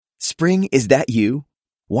Spring, is that you?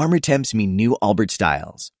 Warmer temps mean new Allbirds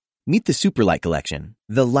styles. Meet the Superlight Collection,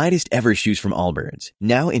 the lightest ever shoes from Allbirds,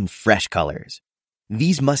 now in fresh colors.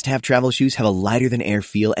 These must-have travel shoes have a lighter-than-air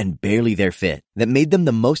feel and barely their fit that made them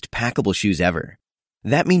the most packable shoes ever.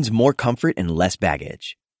 That means more comfort and less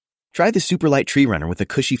baggage. Try the Superlight Tree Runner with a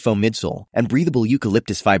cushy foam midsole and breathable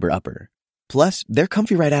eucalyptus fiber upper. Plus, they're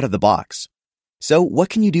comfy right out of the box. So, what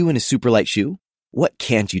can you do in a Superlight shoe? What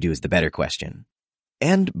can't you do is the better question.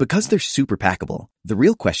 And because they're super packable, the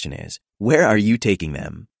real question is, where are you taking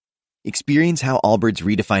them? Experience how Allbirds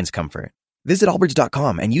redefines comfort. Visit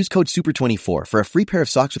allbirds.com and use code SUPER24 for a free pair of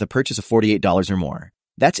socks with a purchase of $48 or more.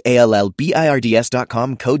 That's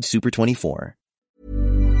ALLBIRDS.com, code SUPER24.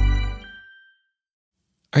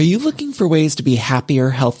 Are you looking for ways to be happier,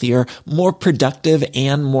 healthier, more productive,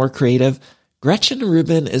 and more creative? Gretchen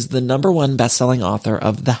Rubin is the #1 best-selling author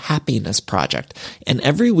of The Happiness Project, and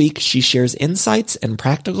every week she shares insights and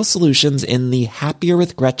practical solutions in the Happier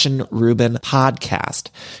with Gretchen Rubin podcast.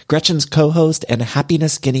 Gretchen's co-host and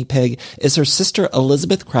happiness guinea pig is her sister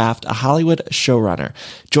Elizabeth Kraft, a Hollywood showrunner.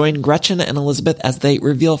 Join Gretchen and Elizabeth as they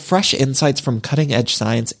reveal fresh insights from cutting-edge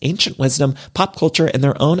science, ancient wisdom, pop culture, and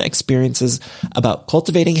their own experiences about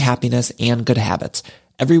cultivating happiness and good habits.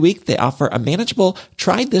 Every week, they offer a manageable,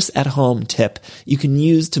 try-this-at-home tip you can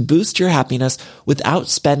use to boost your happiness without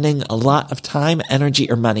spending a lot of time, energy,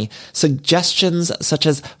 or money. Suggestions such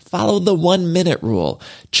as follow the 1-minute rule,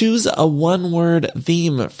 choose a one-word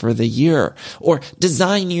theme for the year, or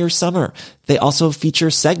design your summer. They also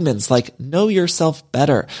feature segments like Know Yourself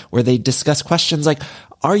Better, where they discuss questions like,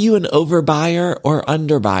 are you an overbuyer or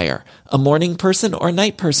underbuyer? A morning person or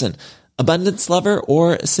night person? Abundance lover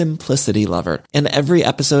or simplicity lover. And every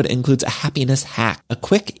episode includes a happiness hack, a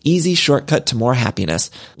quick, easy shortcut to more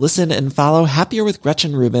happiness. Listen and follow Happier with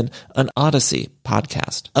Gretchen Rubin, an Odyssey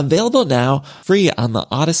podcast. Available now, free on the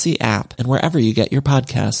Odyssey app and wherever you get your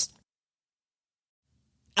podcasts.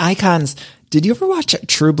 Icons. Did you ever watch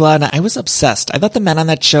True Blood? I was obsessed. I thought the men on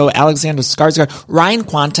that show, Alexander Skarsgård, Ryan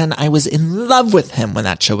Kwanten, I was in love with him when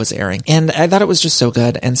that show was airing. And I thought it was just so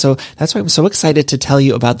good. And so that's why I'm so excited to tell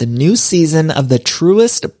you about the new season of the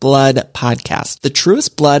Truest Blood podcast. The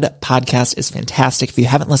Truest Blood podcast is fantastic. If you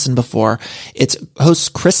haven't listened before, it's hosts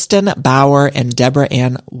Kristen Bauer and Deborah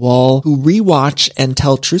Ann Woll, who rewatch and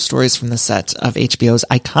tell true stories from the set of HBO's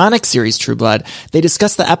iconic series True Blood. They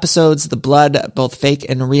discuss the episodes, the blood, both fake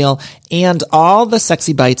and real, and all the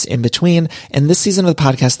sexy bites in between. And this season of the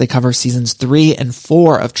podcast, they cover seasons 3 and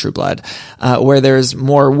 4 of True Blood, where there's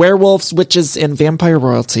more werewolves, witches, and vampire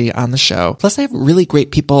royalty on the show. Plus, they have really great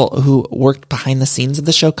people who worked behind the scenes of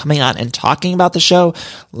the show coming on and talking about the show.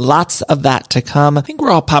 Lots of that to come. I think we're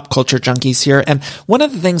all pop culture junkies here. And one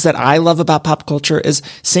of the things that I love about pop culture is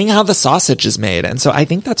seeing how the sausage is made. And so I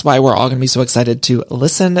think that's why we're all going to be so excited to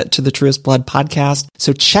listen to the Truest Blood podcast.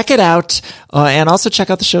 So check it out. And also check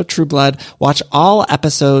out the show True Blood. Watch all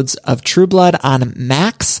episodes of True Blood on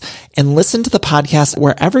Max and listen to the podcast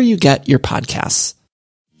wherever you get your podcasts.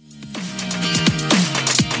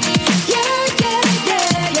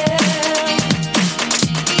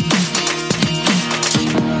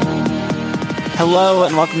 Hello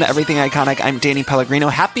and welcome to Everything Iconic. I'm Danny Pellegrino.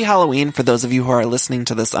 Happy Halloween for those of you who are listening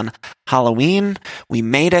to this on Halloween. We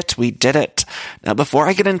made it. We did it. Now, before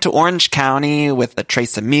I get into Orange County with the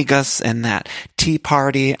Tres Amigas and that tea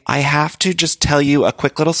party, I have to just tell you a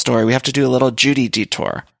quick little story. We have to do a little Judy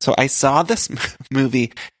detour. So I saw this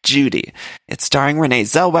movie, Judy. It's starring Renee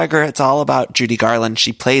Zellweger. It's all about Judy Garland.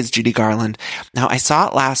 She plays Judy Garland. Now, I saw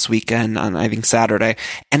it last weekend on, I think, Saturday,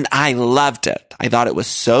 and I loved it. I thought it was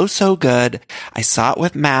so good. I saw it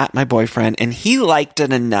with Matt, my boyfriend, and he liked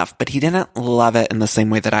it enough, but he didn't love it in the same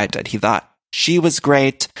way that I did. He thought she was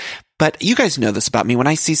great. But you guys know this about me. When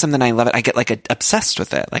I see something I love it, I get obsessed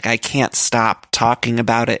with it. Like I can't stop talking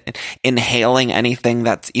about it, inhaling anything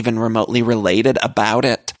that's even remotely related about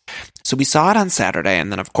it. So we saw it on Saturday,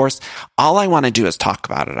 and then of course, all I want to do is talk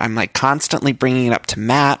about it. I'm like constantly bringing it up to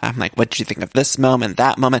Matt. I'm like, what did you think of this moment,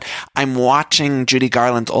 that moment? I'm watching Judy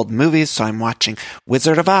Garland's old movies, so I'm watching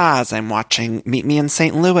Wizard of Oz. I'm watching Meet Me in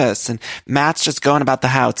St. Louis, and Matt's just going about the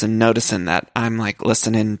house and noticing that I'm like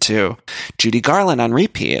listening to Judy Garland on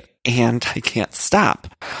repeat, and I can't stop.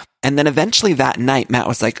 And then eventually that night, Matt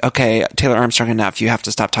was like, okay, Taylor Armstrong, enough. You have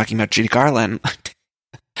to stop talking about Judy Garland.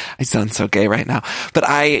 I sound so gay right now, but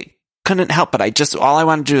I couldn't help it. All I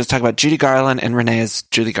wanted to do is talk about Judy Garland and Renee's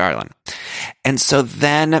Judy Garland. And so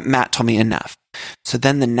then Matt told me enough. So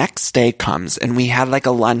then the next day comes and we had like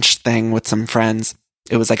a lunch thing with some friends.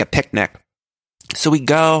 It was like a picnic. So we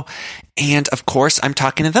go, and of course, I'm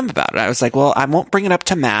talking to them about it. I was like, well, I won't bring it up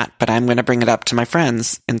to Matt, but I'm going to bring it up to my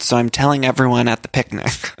friends. And so I'm telling everyone at the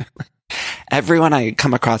picnic, everyone I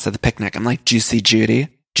come across at the picnic, I'm like, Juicy Judy?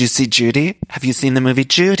 Juicy Judy? Have you seen the movie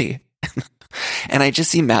Judy? And I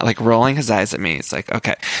just see Matt like rolling his eyes at me. It's like,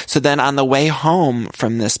 okay. So then on the way home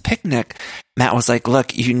from this picnic, Matt was like,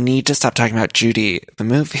 look, you need to stop talking about Judy, the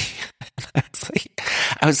movie.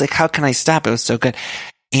 I was like, how can I stop? It was so good.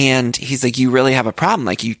 And he's like, you really have a problem.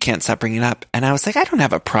 Like, you can't stop bringing it up. And I was like, I don't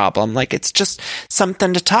have a problem. Like, it's just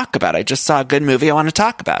something to talk about. I just saw a good movie. I want to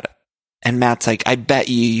talk about it. And Matt's like, I bet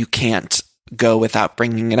you can't go without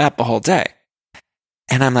bringing it up a whole day.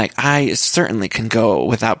 And I'm like, I certainly can go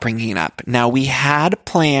without bringing it up. Now, we had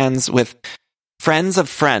plans with friends of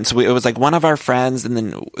friends. It was like one of our friends and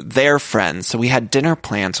then their friends. So we had dinner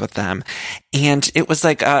plans with them. And it was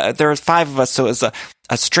like, there were 5 of us. So it was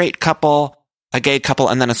a straight couple, a gay couple,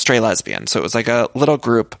 and then a stray lesbian. So it was like a little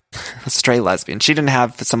group, a stray lesbian. She didn't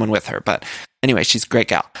have someone with her, but anyway, she's a great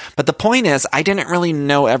gal. But the point is, I didn't really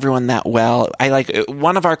know everyone that well. I like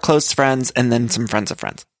one of our close friends and then some friends of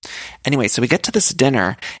friends. Anyway, so we get to this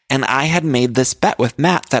dinner, and I had made this bet with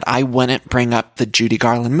Matt that I wouldn't bring up the Judy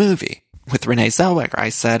Garland movie with Renee Zellweger. I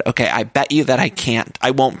said, okay, I bet you that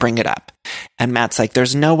I won't bring it up. And Matt's like,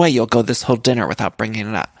 there's no way you'll go this whole dinner without bringing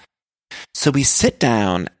it up. So we sit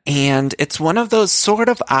down, and it's one of those sort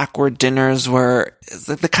of awkward dinners where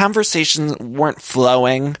the conversations weren't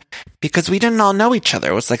flowing because we didn't all know each other.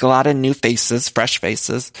 It was like a lot of new faces, fresh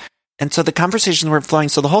faces. And so the conversations weren't flowing.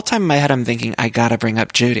 So the whole time in my head, I'm thinking, I gotta bring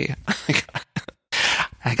up Judy.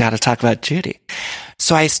 I gotta talk about Judy.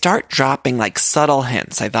 So I start dropping like subtle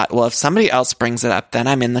hints. I thought, well, if somebody else brings it up, then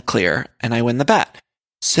I'm in the clear and I win the bet.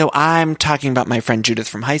 So I'm talking about my friend Judith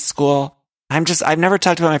from high school. I've never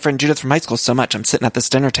talked about my friend Judith from high school so much. I'm sitting at this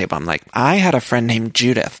dinner table. I'm like, I had a friend named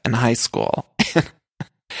Judith in high school.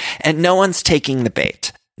 And no one's taking the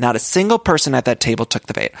bait. Not a single person at that table took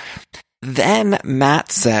the bait. Then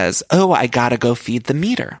Matt says, oh, I gotta go feed the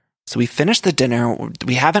meter. So we finish the dinner.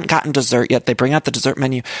 We haven't gotten dessert yet. They bring out the dessert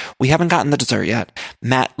menu. We haven't gotten the dessert yet.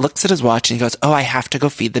 Matt looks at his watch and he goes, oh, I have to go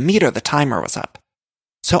feed the meter. The timer was up.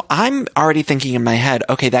 So I'm already thinking in my head,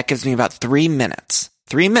 okay, that gives me about 3 minutes.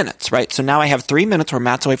 3 minutes, right? So now I have 3 minutes where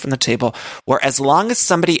Matt's away from the table, where as long as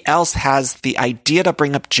somebody else has the idea to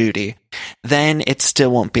bring up Judy, then it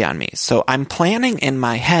still won't be on me. So I'm planning in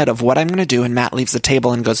my head of what I'm going to do, and Matt leaves the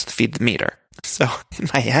table and goes to feed the meter. So in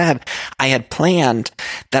my head, I had planned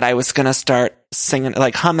that I was going to start singing,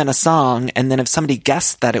 like humming a song, and then if somebody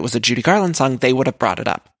guessed that it was a Judy Garland song, they would have brought it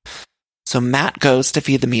up. So Matt goes to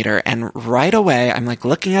feed the meter, and right away, I'm like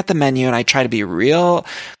looking at the menu, and I try to be real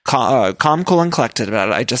calm, cool, and collected about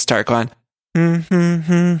it. I just start going,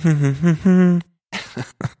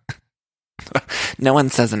 No one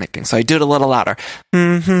says anything, so I do it a little louder.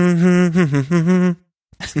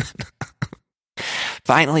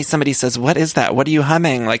 Finally, somebody says, what is that? What are you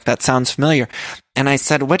humming? Like, that sounds familiar. And I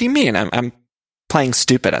said, what do you mean? I'm playing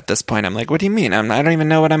stupid at this point. I'm like, what do you mean? I don't even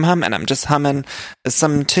know what I'm humming. I'm just humming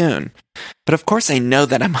some tune. But of course I know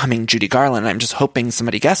that I'm humming Judy Garland. I'm just hoping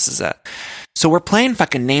somebody guesses it. So we're playing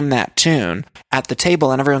fucking Name That Tune at the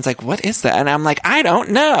table, and everyone's like, what is that? And I'm like, I don't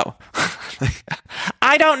know.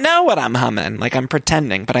 I don't know what I'm humming. Like, I'm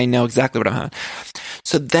pretending, but I know exactly what I'm humming.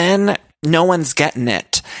 So then no one's getting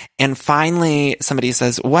it. And finally somebody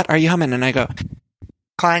says, what are you humming? And I go,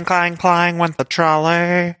 clang, clang, clang, went the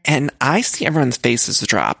trolley. And I see everyone's faces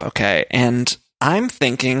drop, okay? And I'm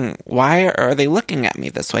thinking, why are they looking at me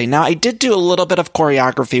this way? Now, I did do a little bit of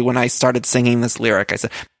choreography when I started singing this lyric. I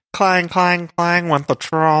said, clang, clang, clang, went the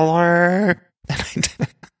trolley.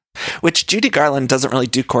 Which Judy Garland doesn't really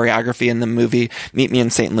do choreography in the movie Meet Me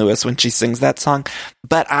in St. Louis when she sings that song.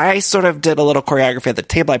 But I sort of did a little choreography at the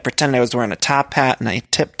table. I pretended I was wearing a top hat, and I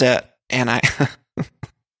tipped it, and I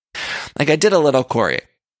I did a little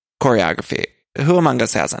choreography. Who among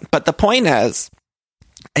us hasn't? But the point is,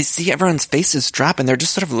 I see everyone's faces drop, and they're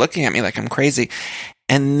just sort of looking at me like I'm crazy.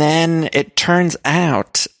 And then it turns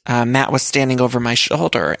out Matt was standing over my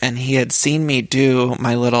shoulder, and he had seen me do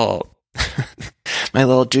my little my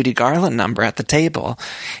little Judy Garland number at the table.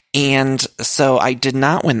 And so I did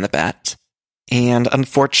not win the bet. And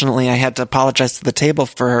unfortunately, I had to apologize to the table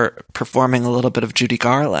for performing a little bit of Judy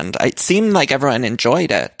Garland. It seemed like everyone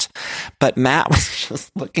enjoyed it, but Matt was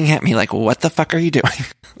just looking at me like, what the fuck are you doing?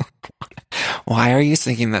 Why are you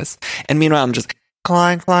singing this? And meanwhile, I'm just,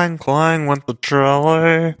 clang, clang, clang, went the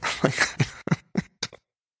trolley.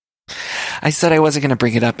 I said I wasn't going to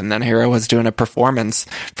bring it up, and then Hero was doing a performance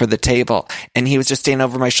for the table, and he was just standing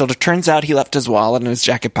over my shoulder. Turns out he left his wallet in his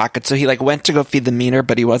jacket pocket, so he went to go feed the meter,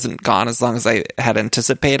 but he wasn't gone as long as I had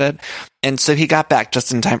anticipated. And so he got back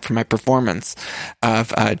just in time for my performance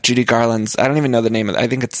of Judy Garland's, I don't even know the name of it, I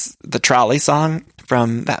think it's the Trolley song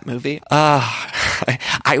from that movie.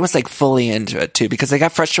 I was fully into it too, because I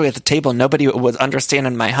got frustrated at the table. Nobody was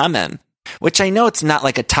understanding my humming, which I know it's not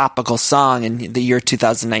a topical song in the year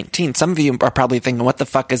 2019. Some of you are probably thinking, what the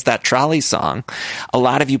fuck is that Trolley song? A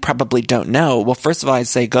lot of you probably don't know. Well, first of all, I'd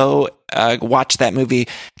say go watch that movie,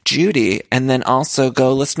 Judy, and then also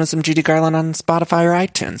go listen to some Judy Garland on Spotify or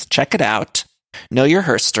iTunes. Check it out. Know your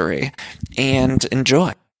herstory and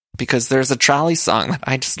enjoy, because there's a Trolley song that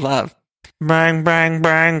I just love. Bang, bang,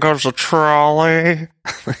 bang goes a trolley.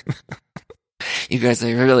 You guys,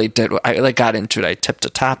 I really did. I got into it. I tipped a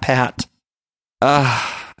top hat.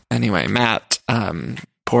 Anyway, Matt,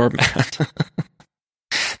 poor Matt.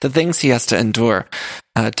 The things he has to endure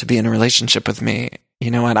to be in a relationship with me, you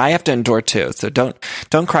know what? I have to endure too. So don't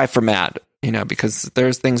cry for Matt, because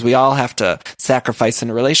there's things we all have to sacrifice in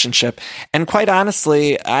a relationship. And quite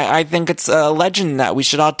honestly, I think it's a legend that we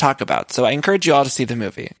should all talk about. So I encourage you all to see the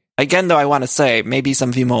movie. Again, though, I want to say, maybe some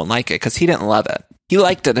of you won't like it because he didn't love it. He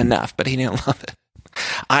liked it enough, but he didn't love it.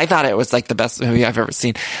 I thought it was the best movie I've ever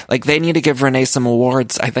seen. They need to give Renee some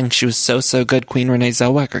awards. I think she was so good. Queen Renee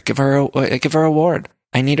Zellweger. Give her an award.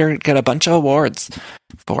 I need her to get a bunch of awards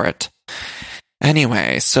for it.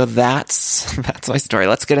 Anyway, so that's my story.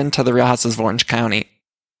 Let's get into the Real Houses of Orange County.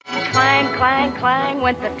 Clang, clang, clang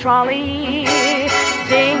went the trolley.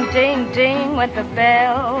 Ding, ding, ding went the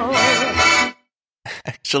bell.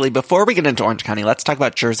 Actually, before we get into Orange County, let's talk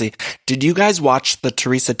about Jersey. Did you guys watch the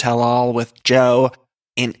Teresa Tell-All with Joe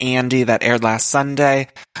and Andy that aired last Sunday?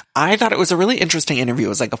 I thought it was a really interesting interview. It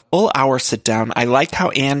was a full hour sit down. I liked how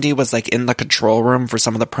Andy was in the control room for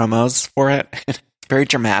some of the promos for it. Very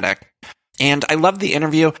dramatic. And I loved the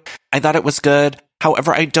interview. I thought it was good.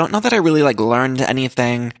 However, I don't know that I really learned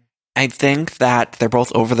anything. I think that they're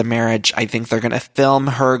both over the marriage. I think they're going to film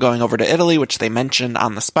her going over to Italy, which they mentioned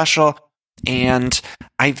on the special. And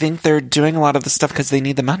I think they're doing a lot of the stuff because they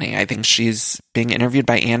need the money. I think she's being interviewed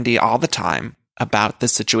by Andy all the time about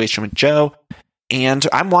this situation with Joe. And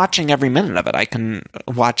I'm watching every minute of it. I can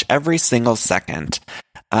watch every single second.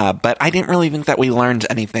 But I didn't really think that we learned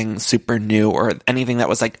anything super new or anything that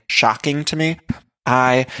was shocking to me.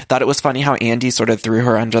 I thought it was funny how Andy sort of threw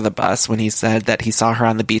her under the bus when he said that he saw her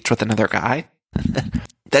on the beach with another guy.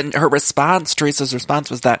 Then her response, Teresa's response,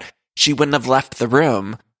 was that she wouldn't have left the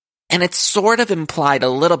room. And it sort of implied a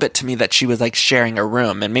little bit to me that she was sharing a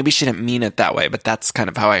room, and maybe she didn't mean it that way, but that's kind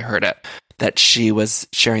of how I heard it, that she was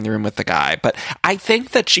sharing the room with the guy. But I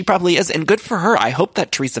think that she probably is, and good for her. I hope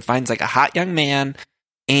that Teresa finds a hot young man,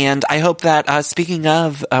 and I hope that, speaking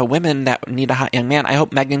of women that need a hot young man, I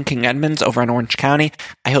hope Megan King Edmonds over in Orange County,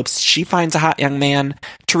 I hope she finds a hot young man.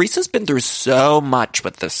 Teresa's been through so much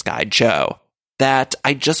with this guy, Joe, that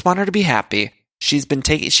I just want her to be happy. She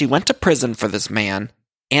went to prison for this man.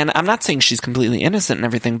 And I'm not saying she's completely innocent and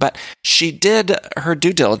everything, but she did her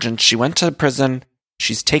due diligence. She went to prison.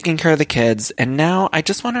 She's taking care of the kids. And now I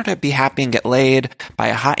just want her to be happy and get laid by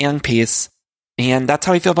a hot young piece. And that's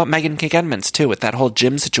how I feel about Megan King Edmonds, too, with that whole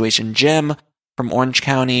Jim situation. Jim from Orange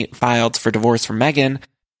County filed for divorce from Megan.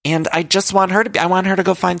 And I just want her to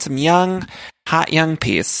go find some young, hot young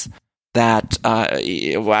piece that,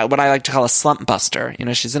 what I like to call a slump buster.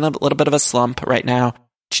 She's in a little bit of a slump right now.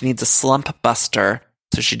 She needs a slump buster.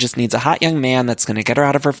 So she just needs a hot young man that's going to get her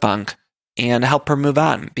out of her funk and help her move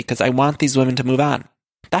on, because I want these women to move on.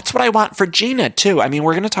 That's what I want for Gina, too. I mean,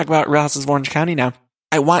 we're going to talk about Real Houses of Orange County now.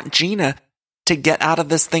 I want Gina to get out of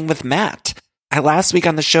this thing with Matt. Last week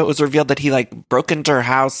on the show, it was revealed that he broke into her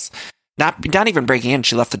house, not even breaking in.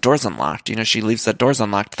 She left the doors unlocked. She leaves the doors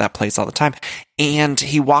unlocked to that place all the time. And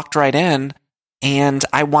he walked right in. And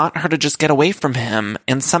I want her to just get away from him.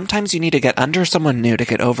 And sometimes you need to get under someone new to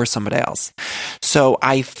get over somebody else. So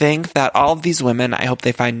I think that all of these women, I hope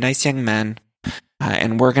they find nice young men.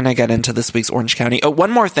 And we're going to get into this week's Orange County. Oh, one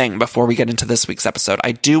more thing before we get into this week's episode.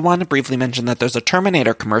 I do want to briefly mention that there's a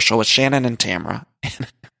Terminator commercial with Shannon and Tamra.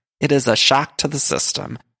 It is a shock to the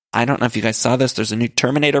system. I don't know if you guys saw this. There's a new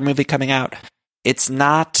Terminator movie coming out. It's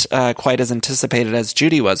not quite as anticipated as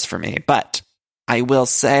Judy was for me. But I will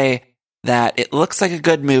say that it looks like a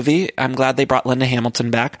good movie. I'm glad they brought Linda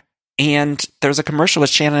Hamilton back. And there's a commercial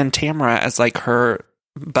with Shannon and Tamra as her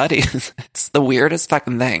buddies. It's the weirdest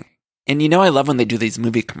fucking thing. And I love when they do these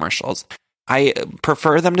movie commercials. I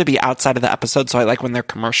prefer them to be outside of the episode, so I like when they're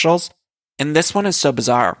commercials. And this one is so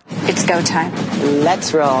bizarre. It's go time.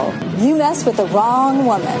 Let's roll. You messed with the wrong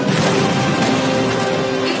woman.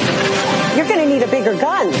 You're going to need a bigger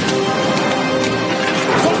gun. Take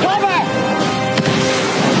cover!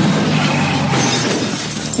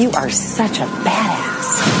 You are such a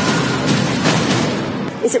badass.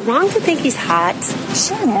 Is it wrong to think he's hot?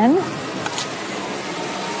 Shannon.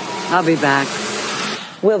 I'll be back.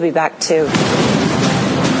 We'll be back too.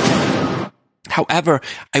 However,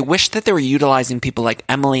 I wish that they were utilizing people like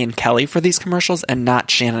Emily and Kelly for these commercials and not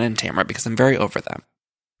Shannon and Tamara, because I'm very over them.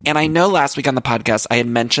 And I know last week on the podcast, I had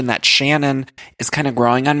mentioned that Shannon is kind of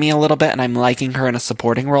growing on me a little bit and I'm liking her in a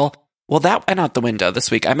supporting role. Well, that went out the window this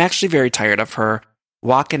week. I'm actually very tired of her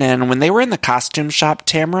walking in. When they were in the costume shop,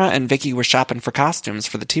 Tamara and Vicky were shopping for costumes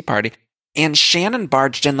for the tea party. And Shannon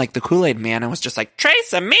barged in like the Kool-Aid man and was just like, Tres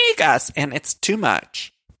Amigas! And it's too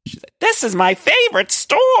much. She's like, this is my favorite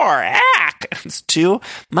store! Ack! It's too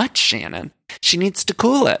much, Shannon. She needs to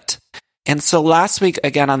cool it. And so last week,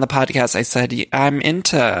 again on the podcast, I said, I'm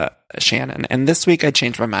into Shannon. And this week, I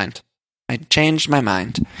changed my mind.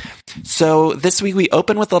 So this week, we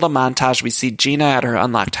open with a little montage. We see Gina at her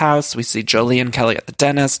unlocked house. We see Jolie and Kelly at the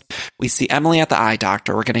dentist. We see Emily at the eye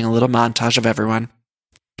doctor. We're getting a little montage of everyone.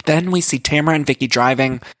 Then we see Tamara and Vicky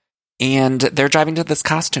driving, and they're driving to this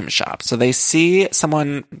costume shop. So they see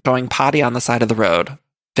someone going potty on the side of the road.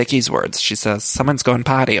 Vicky's words. She says, someone's going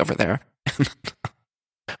potty over there.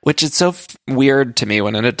 Which is so weird to me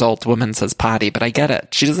when an adult woman says potty, but I get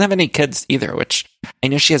it. She doesn't have any kids either, which I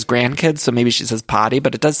know she has grandkids, so maybe she says potty,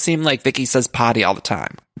 but it does seem like Vicky says potty all the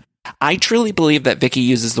time. I truly believe that Vicky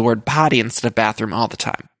uses the word potty instead of bathroom all the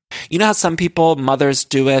time. You know how some people, mothers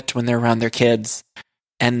do it when they're around their kids,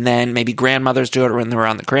 and then maybe grandmothers do it when they're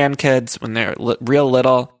around the grandkids, when they're real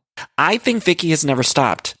little. I think Vicky has never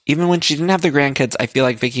stopped. Even when she didn't have the grandkids, I feel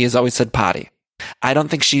like Vicky has always said potty. I don't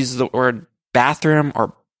think she uses the word bathroom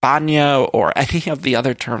or banyo or any of the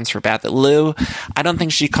other terms for bath. Loo. I don't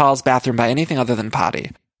think she calls bathroom by anything other than potty.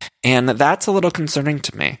 And that's a little concerning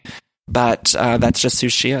to me. But that's just who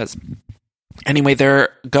she is. Anyway, they're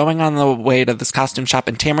going on the way to this costume shop,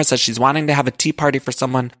 and Tamara says she's wanting to have a tea party for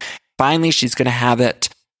someone. Finally, she's going to have it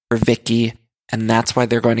for Vicky, and that's why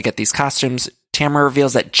they're going to get these costumes. Tamara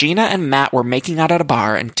reveals that Gina and Matt were making out at a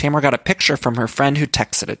bar, and Tamara got a picture from her friend who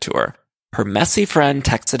texted it to her. Her messy friend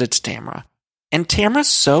texted it to Tamara. And Tamara's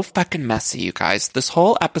so fucking messy, you guys. This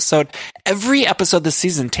whole episode, every episode this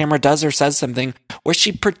season, Tamara does or says something where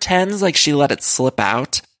she pretends like she let it slip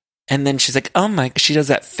out. And then she's like, she does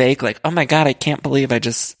that fake, like, oh my God, I can't believe I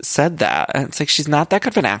just said that. And it's like, she's not that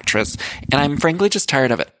good of an actress. And I'm frankly just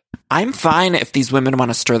tired of it. I'm fine if these women want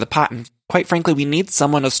to stir the pot. And quite frankly, we need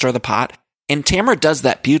someone to stir the pot. And Tamara does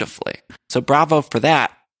that beautifully. So bravo for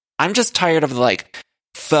that. I'm just tired of like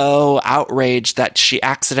faux outrage that she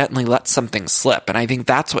accidentally let something slip. And I think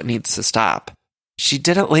that's what needs to stop. She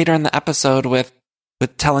did it later in the episode with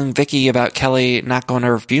telling Vicky about Kelly not going to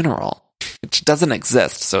her funeral, which doesn't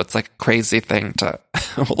exist. So it's like a crazy thing to,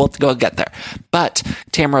 we'll go get there. But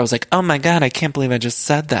Tamara was like, oh my God, I can't believe I just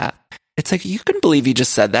said that. It's like, you can believe you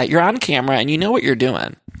just said that. You're on camera and you know what you're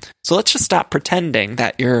doing. So let's just stop pretending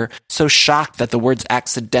that you're so shocked that the words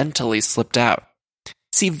accidentally slipped out.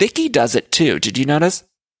 See, Vicky does it too. Did you notice?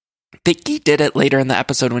 Vicky did it later in the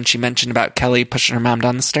episode when she mentioned about Kelly pushing her mom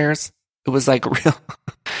down the stairs. It was like real.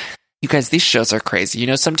 You guys, these shows are crazy. You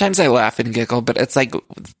know, sometimes I laugh and giggle, but it's like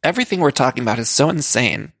everything we're talking about is so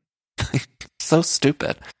insane. So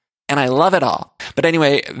stupid. And I love it all. But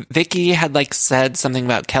anyway, Vicky had like said something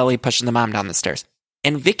about Kelly pushing the mom down the stairs.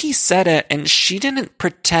 And Vicky said it, and she didn't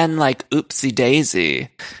pretend like oopsie daisy.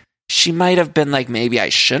 She might have been like, maybe I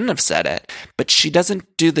shouldn't have said it, but she doesn't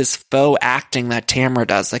do this faux acting that Tamara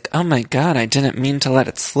does. Like, oh my God, I didn't mean to let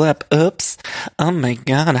it slip. Oops. Oh my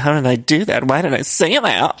God, how did I do that? Why did I say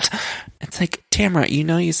that? It's like, Tamara, you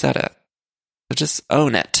know you said it. So just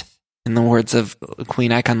own it. In the words of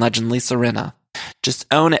Queen icon legend Lisa Rinna. Just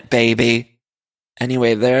own it, baby.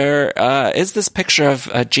 Anyway, there is this picture of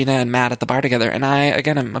Gina and Matt at the bar together, and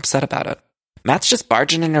I'm upset about it. Matt's just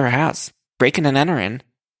barging into her house, breaking and entering.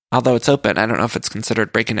 Although it's open, I don't know if it's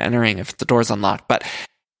considered breaking and entering if the door's unlocked, but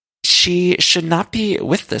she should not be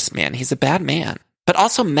with this man. He's a bad man. But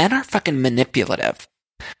also, men are fucking manipulative.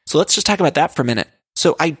 So let's just talk about that for a minute.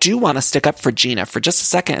 So I do want to stick up for Gina for just a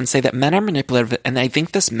second and say that men are manipulative, and I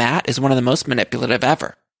think this Matt is one of the most manipulative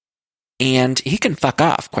ever. And he can fuck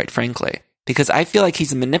off, quite frankly, because I feel like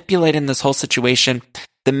he's manipulating this whole situation.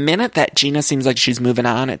 The minute that Gina seems like she's moving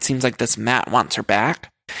on, it seems like this Matt wants her back.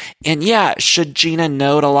 And yeah, should Gina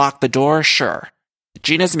know to lock the door? Sure.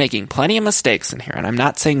 Gina's making plenty of mistakes in here, and I'm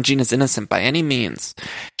not saying Gina's innocent by any means.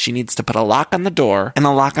 She needs to put a lock on the door and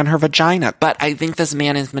a lock on her vagina. But I think this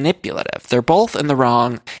man is manipulative. They're both in the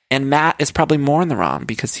wrong, and Matt is probably more in the wrong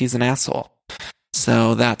because he's an asshole.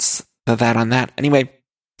 So that's So that on that. Anyway,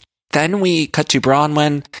 then we cut to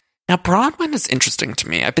Bronwyn. Now, Bronwyn is interesting to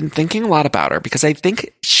me. I've been thinking a lot about her because I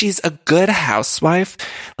think she's a good housewife.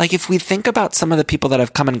 Like, if we think about some of the people that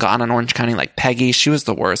have come and gone in Orange County, like Peggy, she was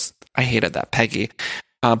the worst. I hated that Peggy.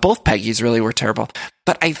 Both Peggy's really were terrible.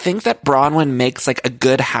 But I think that Bronwyn makes like a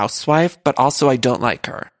good housewife, but also I don't like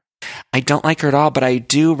her. I don't like her at all, but I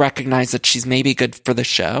do recognize that she's maybe good for the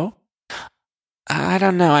show. I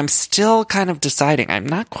don't know. I'm still kind of deciding. I'm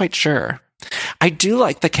not quite sure. I do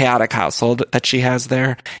like the chaotic household that she has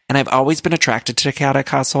there, and I've always been attracted to the chaotic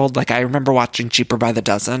household. Like, I remember watching Cheaper by the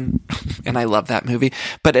Dozen, and I love that movie,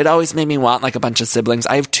 but it always made me want like a bunch of siblings.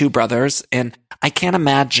 I have 2 brothers, and I can't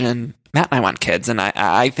imagine, Matt and I want kids, and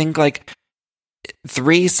I think like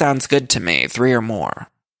 3 sounds good to me, 3 or more.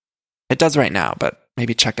 It does right now, but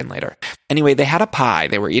maybe check in later. Anyway, they had a pie.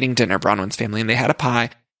 They were eating dinner, Bronwyn's family, and they had a pie.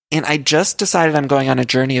 And I just decided I'm going on a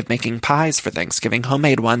journey of making pies for Thanksgiving,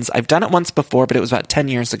 homemade ones. I've done it once before, but it was about 10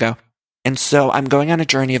 years ago. And so I'm going on a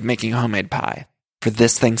journey of making a homemade pie for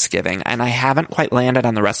this Thanksgiving. And I haven't quite landed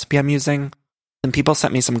on the recipe I'm using. Some people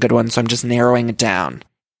sent me some good ones, so I'm just narrowing it down.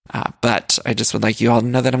 But I just would like you all to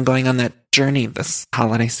know that I'm going on that journey this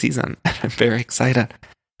holiday season. I'm very excited.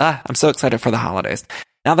 I'm so excited for the holidays.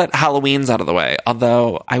 Now that Halloween's out of the way,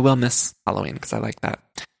 although I will miss Halloween because I like that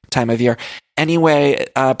time of year. Anyway,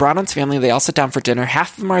 Bronwyn's family, they all sit down for dinner.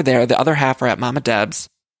 Half of them are there. The other half are at Mama Deb's.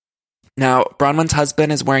 Now, Bronwyn's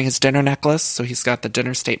husband is wearing his dinner necklace, so he's got the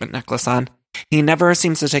dinner statement necklace on. He never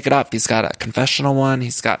seems to take it off. He's got a confessional one.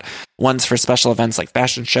 He's got ones for special events like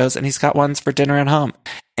fashion shows, and he's got ones for dinner at home.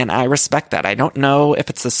 And I respect that. I don't know if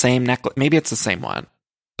it's the same necklace. Maybe it's the same one.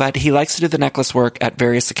 But he likes to do the necklace work at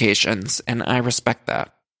various occasions, and I respect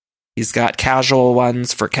that. He's got casual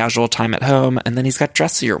ones for casual time at home, and then he's got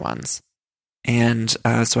dressier ones. And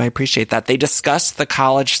so I appreciate that. They discussed the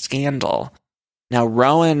college scandal. Now,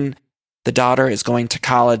 Rowan, the daughter, is going to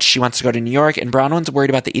college. She wants to go to New York, and Bronwyn's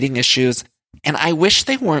worried about the eating issues. And I wish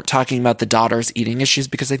they weren't talking about the daughter's eating issues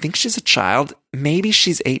because I think she's a child. Maybe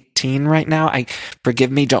she's 18 right now.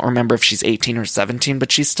 Forgive me, don't remember if she's 18 or 17,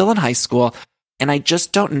 but she's still in high school. And I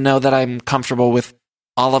just don't know that I'm comfortable with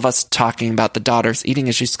all of us talking about the daughter's eating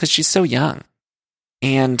issues because she's so young.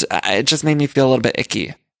 And it just made me feel a little bit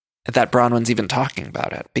icky that Bronwyn's even talking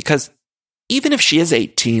about it. Because even if she is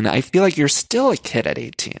 18, I feel like you're still a kid at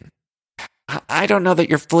 18. I don't know that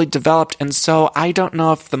you're fully developed, and so I don't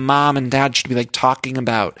know if the mom and dad should be like talking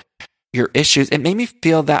about your issues. It made me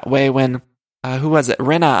feel that way when, who was it?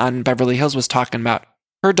 Rinna on Beverly Hills was talking about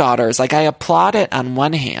her daughters. Like, I applaud it on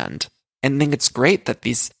one hand and think it's great that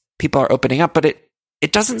these people are opening up, but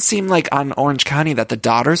it doesn't seem like on Orange County that the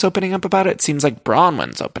daughter's opening up about it. It seems like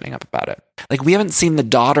Bronwyn's opening up about it. Like, we haven't seen the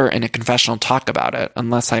daughter in a confessional talk about it,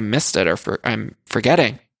 unless I missed it or I'm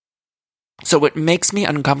forgetting. So it makes me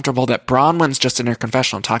uncomfortable that Bronwyn's just in her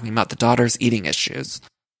confessional talking about the daughter's eating issues.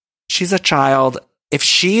 She's a child. If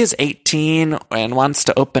she is 18 and wants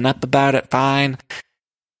to open up about it, fine.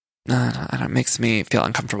 It makes me feel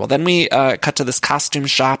uncomfortable. Then we cut to this costume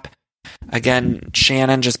shop. Again,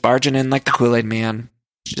 Shannon just barging in like the Kool-Aid man.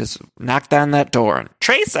 She just knocked on that door and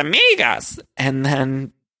Tres Amigas. And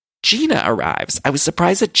then Gina arrives. I was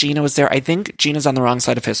surprised that Gina was there. I think Gina's on the wrong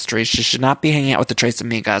side of history. She should not be hanging out with the Tres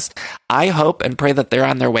Amigas. I hope and pray that they're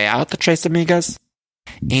on their way out, the Tres Amigas.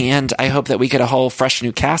 And I hope that we get a whole fresh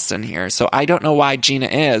new cast in here. So I don't know why Gina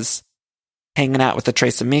is hanging out with the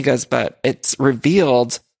Tres Amigas, but it's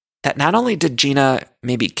revealed that not only did Gina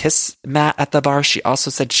maybe kiss Matt at the bar, she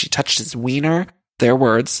also said she touched his wiener, their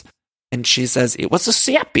words, and she says it was a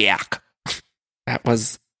setback.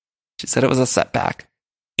 She said it was a setback.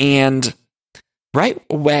 And right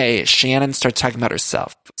away, Shannon starts talking about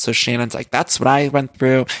herself. So Shannon's like, that's what I went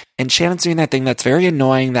through. And Shannon's doing that thing that's very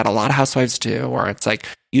annoying that a lot of housewives do, where it's like,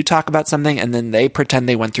 you talk about something and then they pretend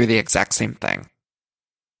they went through the exact same thing.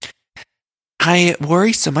 I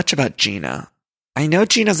worry so much about Gina. I know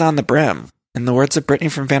Gina's on the brim. In the words of Brittany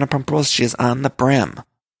from Vanderpump Rules, she is on the brim.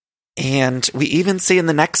 And we even see in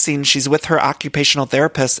the next scene, she's with her occupational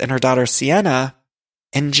therapist and her daughter, Sienna.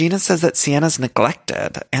 And Gina says that Sienna's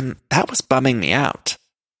neglected. And that was bumming me out.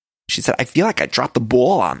 She said, I feel like I dropped the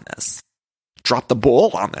ball on this.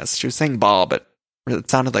 She was saying ball, but it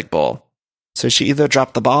sounded like bowl. So she either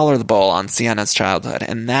dropped the ball or the bowl on Sienna's childhood.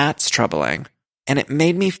 And that's troubling. And it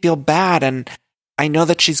made me feel bad. And I know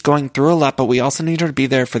that she's going through a lot, but we also need her to be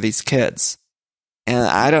there for these kids. And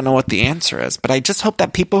I don't know what the answer is, but I just hope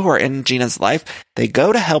that people who are in Gina's life, they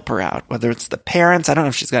go to help her out, whether it's the parents, I don't know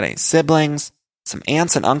if she's got any siblings, some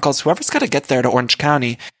aunts and uncles, whoever's got to get there to Orange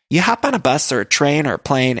County. You hop on a bus or a train or a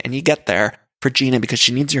plane and you get there for Gina because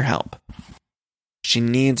she needs your help. She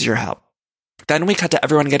needs your help. Then we cut to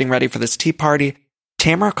everyone getting ready for this tea party.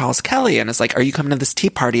 Tamara calls Kelly and is like, are you coming to this tea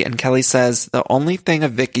party? And Kelly says the only thing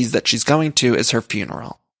of Vicky's that she's going to is her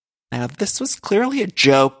funeral. Now, this was clearly a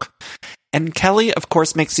joke. And Kelly, of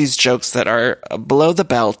course, makes these jokes that are below the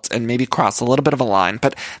belt and maybe cross a little bit of a line.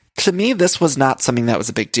 But to me, this was not something that was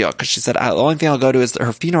a big deal because she said, the only thing I'll go to is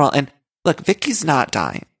her funeral. And look, Vicky's not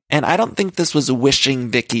dying. And I don't think this was wishing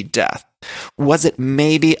Vicky death. Was it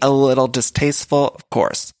maybe a little distasteful? Of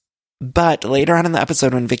course. But later on in the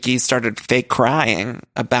episode, when Vicky started fake crying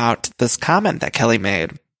about this comment that Kelly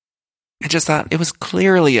made, I just thought it was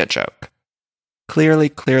clearly a joke. Clearly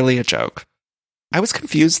a joke. I was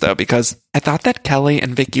confused, though, because I thought that Kelly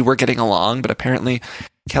and Vicky were getting along, but apparently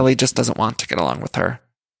Kelly just doesn't want to get along with her.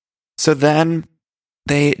 So then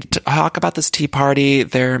they talk about this tea party.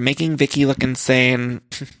 They're making Vicky look insane.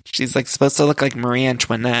 She's like supposed to look like Marie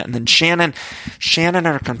Antoinette. And then Shannon in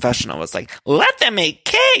her confessional was like, let them eat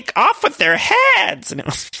cake, off with their heads. And it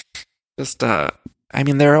was just,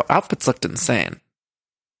 their outfits looked insane.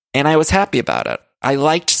 And I was happy about it. I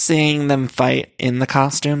liked seeing them fight in the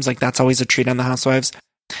costumes. Like, that's always a treat on The Housewives.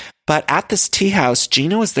 But at this tea house,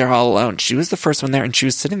 Gina was there all alone. She was the first one there, and she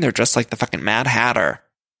was sitting there dressed like the fucking Mad Hatter.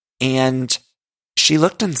 And she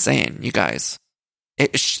looked insane, you guys.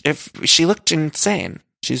 She looked insane.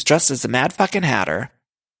 She's dressed as the Mad fucking Hatter,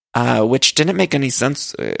 which didn't make any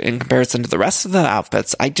sense in comparison to the rest of the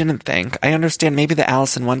outfits. I didn't think. I understand maybe the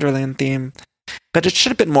Alice in Wonderland theme, but it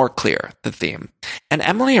should have been more clear, the theme. And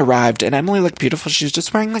Emily arrived, and Emily looked beautiful. She was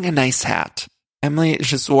just wearing like a nice hat. Emily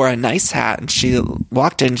just wore a nice hat, and she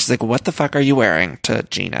walked in. She's like, what the fuck are you wearing, to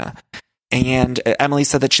Gina? And Emily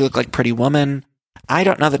said that she looked like Pretty Woman. I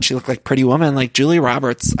don't know that she looked like Pretty Woman. Like Julia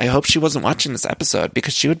Roberts, I hope she wasn't watching this episode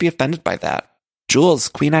because she would be offended by that. Jules,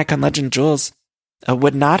 Queen Icon Legend Jules,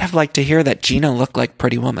 would not have liked to hear that Gina looked like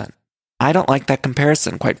Pretty Woman. I don't like that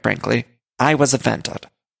comparison, quite frankly. I was offended.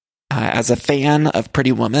 As a fan of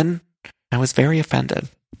Pretty Woman, I was very offended.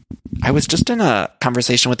 I was just in a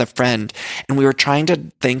conversation with a friend, and we were trying to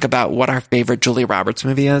think about what our favorite Julia Roberts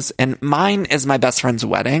movie is, and mine is My Best Friend's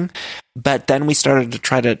Wedding, but then we started to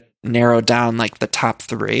try to narrow down like the top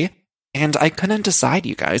 3, and I couldn't decide,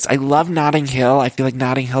 you guys. I love Notting Hill. I feel like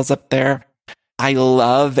Notting Hill's up there. I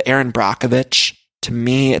love Erin Brockovich. To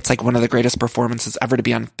me, it's like one of the greatest performances ever to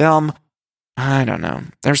be on film. I don't know.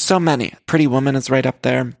 There's so many. Pretty Woman is right up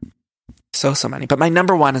there. So many. But my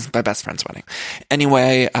number 1 is My Best Friend's Wedding.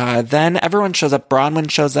 Anyway, then everyone shows up. Bronwyn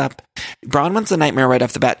shows up. Bronwyn's a nightmare right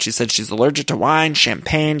off the bat. She said she's allergic to wine,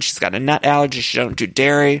 champagne. She's got a nut allergy. She don't do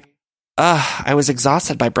dairy. I was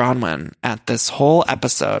exhausted by Bronwyn at this whole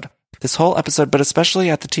episode, but especially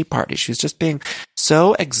at the tea party. She was just being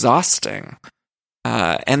so exhausting.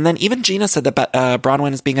 And then even Gina said that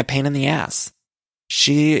Bronwyn is being a pain in the ass.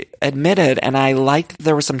 She admitted, and I liked that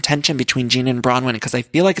there was some tension between Gina and Bronwyn because I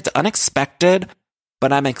feel like it's unexpected,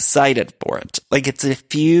 but I'm excited for it. Like, it's a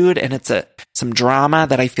feud and it's some drama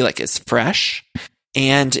that I feel like is fresh,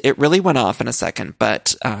 and it really went off in a second.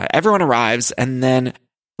 But everyone arrives, and then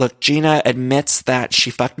look, Gina admits that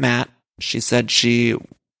she fucked Matt. She said she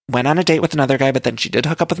went on a date with another guy, but then she did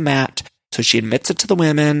hook up with Matt. So she admits it to the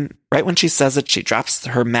women. Right when she says it, she drops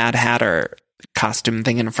her Mad Hatter costume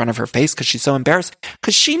thing in front of her face because she's so embarrassed.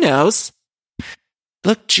 Because she knows.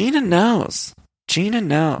 Look, Gina knows.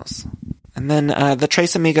 And then the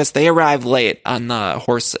Tres Amigas, they arrive late on the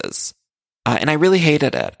horses. And I really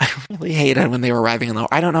hated it. I really hated when they were arriving on the horse.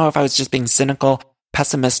 I don't know if I was just being cynical,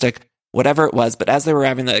 pessimistic, whatever it was, but as they were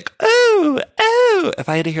arriving, they're like, oh, if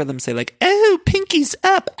I had to hear them say like, oh, pinky's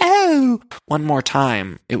up, oh, one more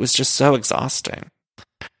time, it was just so exhausting.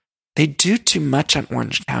 They do too much on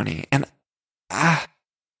Orange County, and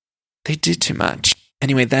they do too much.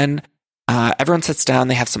 Anyway, then everyone sits down.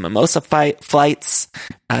 They have some mimosa flights.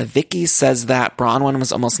 Vicky says that Bronwyn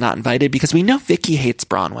was almost not invited because we know Vicky hates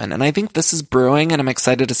Bronwyn, and I think this is brewing, and I'm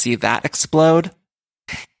excited to see that explode.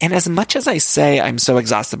 And as much as I say I'm so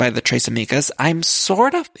exhausted by the Tres Amigas, I'm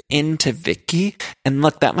sort of into Vicky. And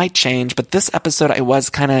look, that might change, but this episode I was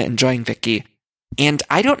kind of enjoying Vicky. And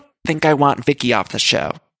I don't think I want Vicky off the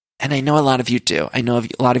show. And I know a lot of you do. I know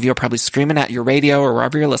a lot of you are probably screaming at your radio or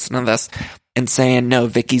wherever you're listening to this and saying, no,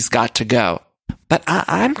 Vicky's got to go. But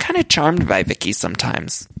I'm kind of charmed by Vicky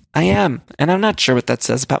sometimes. I am. And I'm not sure what that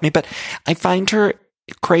says about me, but I find her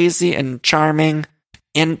crazy and charming.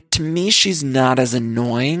 And to me, she's not as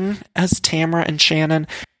annoying as Tamara and Shannon.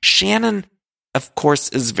 Shannon, of course,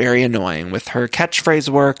 is very annoying with her catchphrase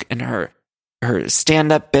work and her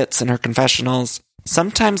stand-up bits and her confessionals.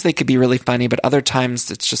 Sometimes they could be really funny, but other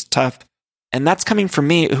times it's just tough. And that's coming from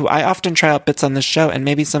me, who I often try out bits on this show, and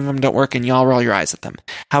maybe some of them don't work and y'all roll your eyes at them.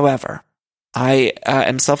 However, I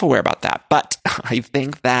am self-aware about that. But I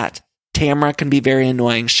think that Tamara can be very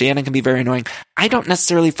annoying. Shannon can be very annoying. I don't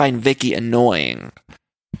necessarily find Vicky annoying.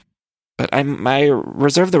 But I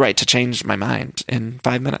reserve the right to change my mind in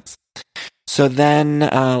 5 minutes. So then,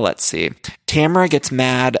 let's see. Tamara gets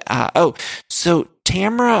mad. So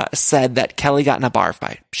Tamara said that Kelly got in a bar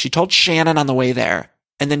fight. She told Shannon on the way there.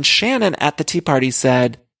 And then Shannon at the tea party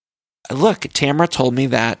said, look, Tamara told me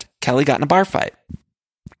that Kelly got in a bar fight.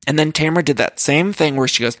 And then Tamara did that same thing where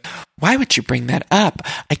she goes, why would you bring that up?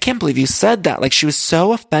 I can't believe you said that. Like, she was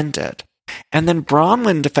so offended. And then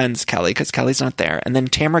Bronwyn defends Kelly because Kelly's not there. And then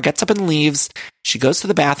Tamara gets up and leaves. She goes to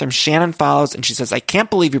the bathroom. Shannon follows and she says, I can't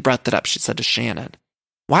believe you brought that up. She said to Shannon,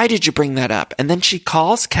 why did you bring that up? And then she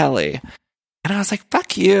calls Kelly. And I was like,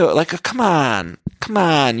 fuck you. Like, come on.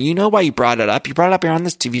 You know why you brought it up. You brought it up. You're on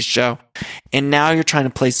this TV show. And now you're trying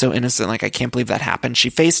to play so innocent. Like, I can't believe that happened. She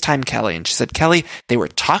FaceTimed Kelly and she said, Kelly, they were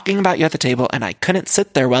talking about you at the table and I couldn't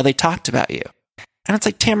sit there while they talked about you. And it's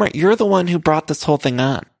like, Tamara, you're the one who brought this whole thing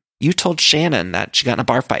on. You told Shannon that she got in a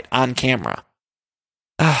bar fight on camera.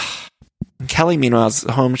 Ugh. And Kelly, meanwhile, is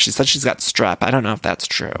home. She said she's got strep. I don't know if that's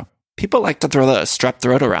true. People like to throw the strep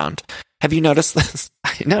throat around. Have you noticed this?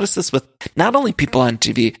 I noticed this with not only people on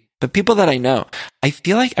TV, but people that I know. I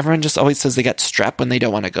feel like everyone just always says they get strep when they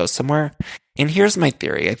don't want to go somewhere. And here's my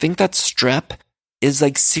theory. I think that strep is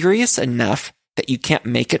like serious enough that you can't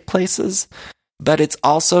make it places, but it's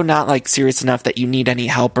also not like serious enough that you need any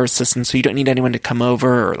help or assistance. So you don't need anyone to come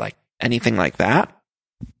over or like anything like that.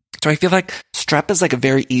 So I feel like strep is like a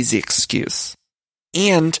very easy excuse.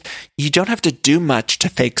 And you don't have to do much to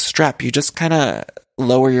fake strep. You just kind of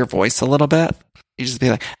lower your voice a little bit. You just be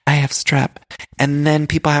like, I have strep. And then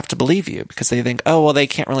people have to believe you because they think, oh, well, they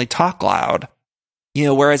can't really talk loud. You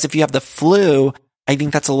know, whereas if you have the flu, I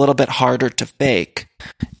think that's a little bit harder to fake.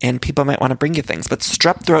 And people might want to bring you things. But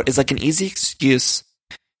strep throat is like an easy excuse.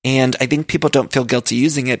 And I think people don't feel guilty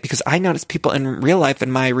using it because I notice people in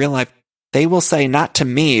my real life, they will say, not to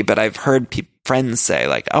me, but I've heard friends say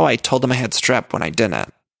like, oh, I told them I had strep when I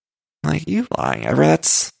didn't. Like, you lying.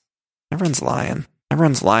 Everyone's lying.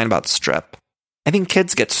 Everyone's lying about strep. I think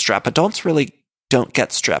kids get strep. Adults really don't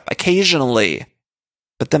get strep. Occasionally.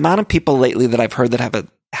 But the amount of people lately that I've heard that have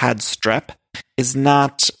had strep is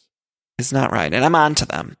not right. And I'm on to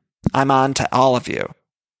them. I'm on to all of you.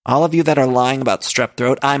 All of you that are lying about strep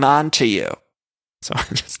throat, I'm on to you. So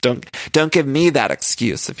just don't give me that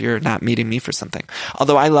excuse if you're not meeting me for something.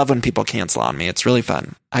 Although I love when people cancel on me. It's really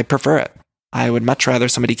fun. I prefer it. I would much rather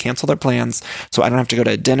somebody cancel their plans so I don't have to go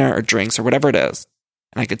to dinner or drinks or whatever it is.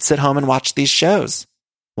 And I could sit home and watch these shows.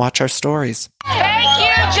 Watch our stories. Thank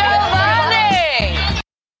you, Giovanni!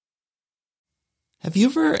 Have you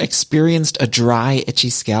ever experienced a dry,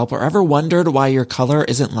 itchy scalp or ever wondered why your color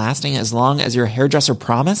isn't lasting as long as your hairdresser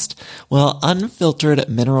promised? Well, unfiltered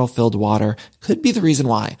mineral-filled water could be the reason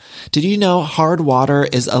why. Did you know hard water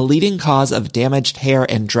is a leading cause of damaged hair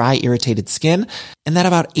and dry, irritated skin? And that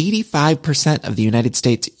about 85% of the United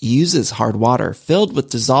States uses hard water filled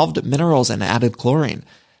with dissolved minerals and added chlorine.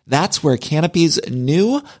 That's where Canopy's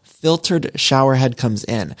new filtered shower head comes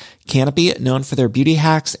in. Canopy, known for their beauty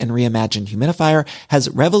hacks and reimagined humidifier, has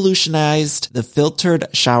revolutionized the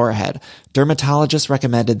filtered shower head. Dermatologists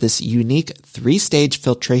recommended this unique 3-stage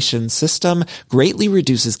filtration system greatly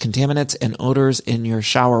reduces contaminants and odors in your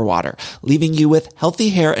shower water, leaving you with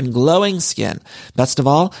healthy hair and glowing skin. Best of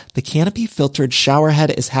all, the Canopy filtered shower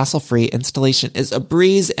head is hassle-free. Installation is a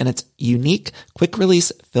breeze, and its unique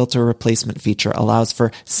quick-release filter replacement feature allows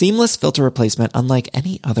for seamless filter replacement unlike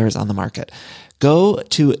any others on the market. Go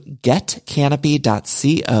to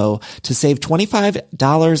getcanopy.co to save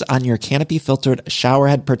 $25 on your Canopy filtered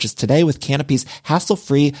showerhead purchase today with Canopy's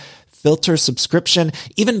hassle-free filter subscription.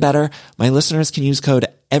 Even better, my listeners can use code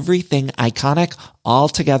EVERYTHINGICONIC, all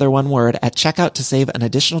together one word, at checkout to save an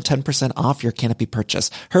additional 10% off your Canopy purchase.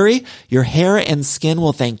 Hurry, your hair and skin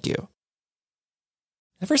will thank you.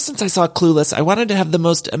 Ever since I saw Clueless, I wanted to have the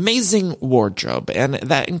most amazing wardrobe, and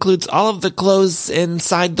that includes all of the clothes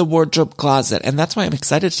inside the wardrobe closet, and that's why I'm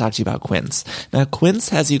excited to talk to you about Quince. Now, Quince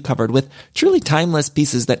has you covered with truly timeless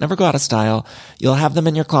pieces that never go out of style. You'll have them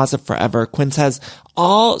in your closet forever. Quince has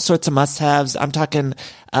all sorts of must-haves. I'm talking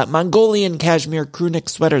Mongolian cashmere crewneck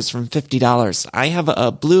sweaters from $50. I have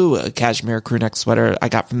a blue cashmere crewneck sweater I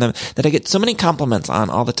got from them that I get so many compliments on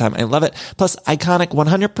all the time. I love it. Plus, iconic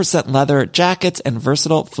 100% leather jackets and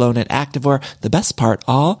versatile flow-knit activewear. The best part,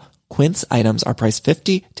 all Quince items are priced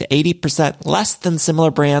 50 to 80% less than similar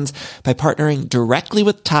brands. By partnering directly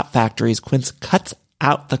with top factories, Quince cuts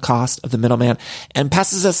out the cost of the middleman and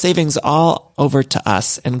passes us savings all over to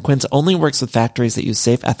us. And Quince only works with factories that use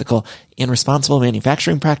safe, ethical, and responsible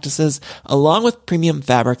manufacturing practices, along with premium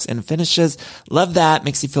fabrics and finishes. Love that.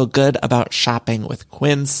 Makes you feel good about shopping with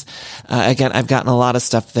Quince. Again, I've gotten a lot of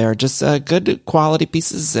stuff there, just good quality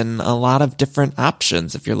pieces and a lot of different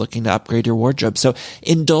options if you're looking to upgrade your wardrobe. So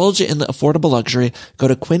indulge in the affordable luxury. Go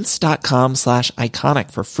to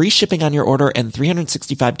quince.com/iconic for free shipping on your order and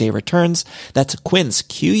 365-day returns. That's Quince,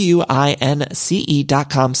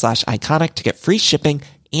 QUINCE.com/iconic to get free shipping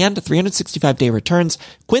and 365-day returns.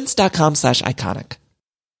 Quince.com/iconic.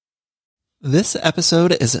 This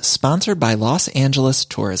episode is sponsored by Los Angeles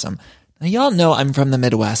Tourism. Now, y'all know I'm from the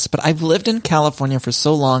Midwest, but I've lived in California for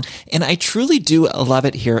so long, and I truly do love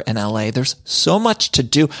it here in LA. There's so much to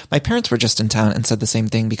do. My parents were just in town and said the same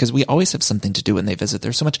thing because we always have something to do when they visit.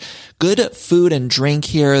 There's so much good food and drink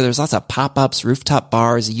here. There's lots of pop-ups, rooftop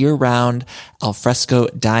bars, year-round, al fresco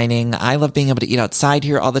dining. I love being able to eat outside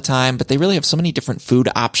here all the time, but they really have so many different food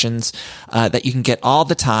options that you can get all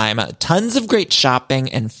the time. Tons of great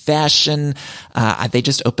shopping and fashion. They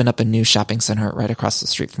just opened up a new shopping center right across the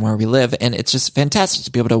street from where we live, and it's just fantastic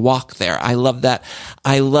to be able to walk there. I love that.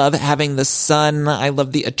 I love having the sun. I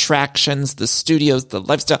love the attractions, the studios, the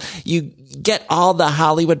lifestyle. You get all the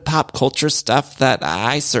Hollywood pop culture stuff that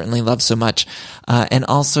I certainly love so much. And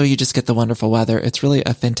also you just get the wonderful weather. It's really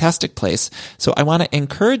a fantastic place. So I want to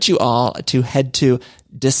encourage you all to head to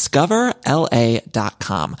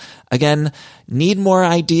discoverla.com. Again, need more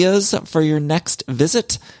ideas for your next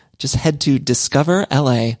visit? Just head to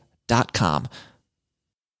discoverla.com.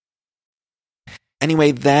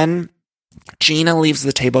 Anyway, then Gina leaves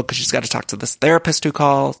the table because she's got to talk to this therapist who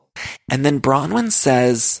calls. And then Bronwyn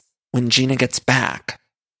says, when Gina gets back,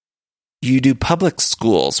 you do public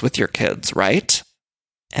schools with your kids, right?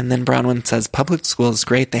 And then Bronwyn says, public school is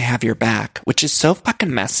great. They have your back, which is so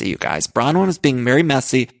fucking messy, you guys. Bronwyn was being very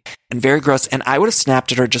messy and very gross. And I would have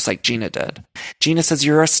snapped at her just like Gina did. Gina says,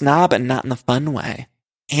 you're a snob and not in the fun way.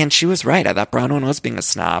 And she was right. I thought Bronwyn was being a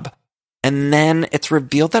snob. And then it's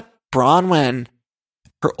revealed that Bronwyn,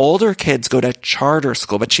 her older kids go to charter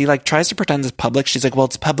school, but she like tries to pretend it's public. She's like, well,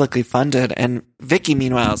 it's publicly funded. And Vicky,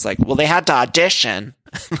 meanwhile, is like, well, they had to audition.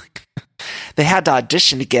 They had to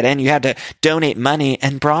audition to get in. You had to donate money.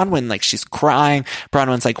 And Bronwyn, like, she's crying.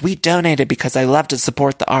 Bronwyn's like, we donated because I love to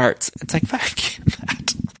support the arts. It's like, fuck you.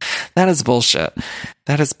 That is bullshit.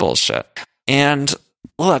 That is bullshit. And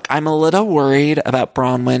look, I'm a little worried about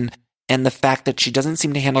Bronwyn and the fact that she doesn't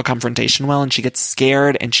seem to handle confrontation well, and she gets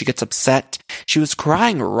scared and she gets upset. She was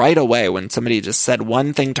crying right away when somebody just said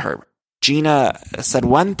one thing to her. Gina said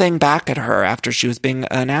one thing back at her after she was being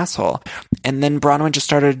an asshole. And then Bronwyn just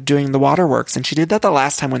started doing the waterworks. And she did that the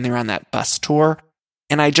last time when they were on that bus tour.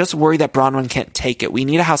 And I just worry that Bronwyn can't take it. We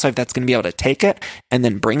need a housewife that's going to be able to take it and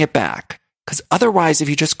then bring it back. Because otherwise, if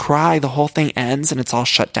you just cry, the whole thing ends and it's all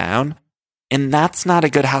shut down. And that's not a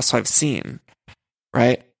good housewife scene,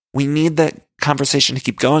 right? We need the conversation to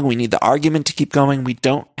keep going. We need the argument to keep going. We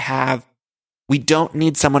don't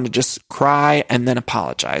need someone to just cry and then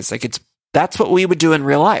apologize. Like that's what we would do in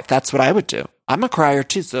real life. That's what I would do. I'm a crier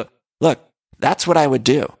too. So look, that's what I would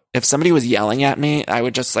do. If somebody was yelling at me, I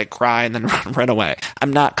would just like cry and then run away.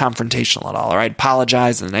 I'm not confrontational at all, or I'd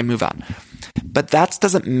apologize and I move on. But that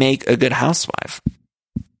doesn't make a good housewife.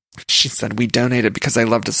 She said, we donated because I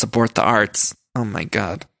love to support the arts. Oh my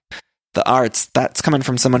God. The arts, that's coming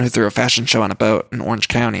from someone who threw a fashion show on a boat in Orange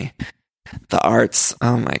County. The arts,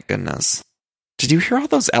 oh my goodness. Did you hear all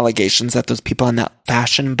those allegations that those people on that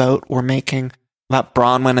fashion boat were making about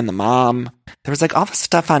Bronwyn and the mom? There was like all this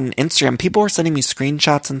stuff on Instagram. People were sending me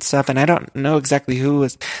screenshots and stuff, and I don't know exactly who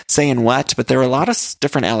was saying what, but there were a lot of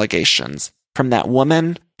different allegations from that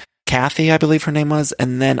woman, Kathy, I believe her name was,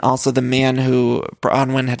 and then also the man who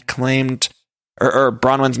Bronwyn had claimed, or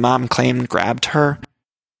Bronwyn's mom claimed grabbed her.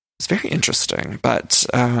 It's very interesting, but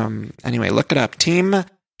anyway, look it up. Team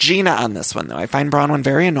Gina on this one, though. I find Bronwyn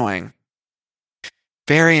very annoying.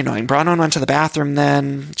 Very annoying. Bronwyn went to the bathroom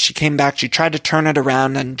then. She came back. She tried to turn it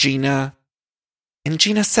around on Gina. And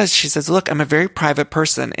Gina says, she says, look, I'm a very private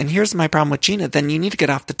person. And here's my problem with Gina. Then you need to get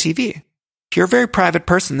off the TV. If you're a very private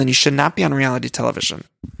person, then you should not be on reality television.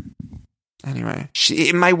 Anyway,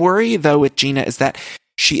 my worry, though, with Gina is that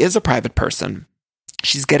she is a private person.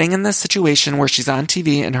 She's getting in this situation where she's on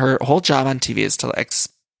TV, and her whole job on TV is to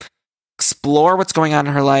explore what's going on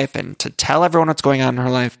in her life and to tell everyone what's going on in her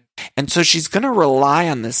life. And so she's going to rely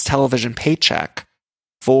on this television paycheck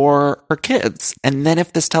for her kids. And then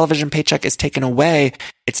if this television paycheck is taken away,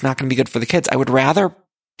 it's not going to be good for the kids. I would rather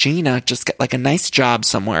Gina just get like a nice job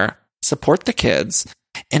somewhere, support the kids,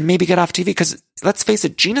 and maybe get off TV. Because let's face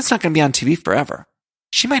it, Gina's not going to be on TV forever.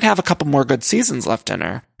 She might have a couple more good seasons left in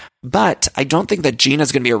her. But I don't think that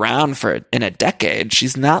Gina's going to be around in a decade.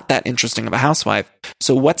 She's not that interesting of a housewife.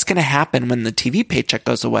 So what's going to happen when the TV paycheck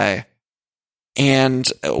goes away? And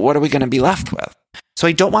what are we going to be left with? So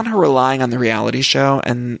I don't want her relying on the reality show.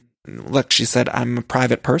 And look, she said, I'm a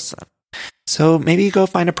private person. So maybe you go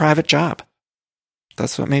find a private job.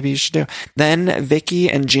 That's what maybe you should do. Then Vicky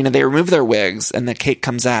and Gina, they remove their wigs and the cake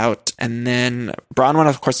comes out. And then Bronwyn,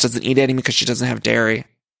 of course, doesn't eat any because she doesn't have dairy.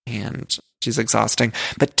 And she's exhausting.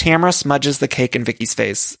 But Tamara smudges the cake in Vicky's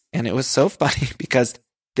face. And it was so funny because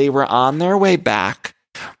they were on their way back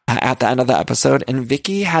at the end of the episode. And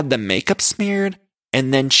Vicky had the makeup smeared.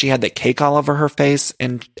 And then she had the cake all over her face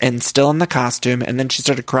and still in the costume. And then she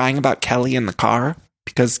started crying about Kelly in the car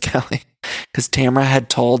because Tamara had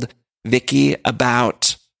told Vicky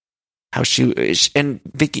about how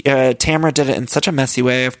Tamara did it in such a messy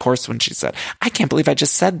way, of course, when she said, I can't believe I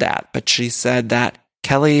just said that. But she said that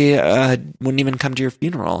Kelly wouldn't even come to your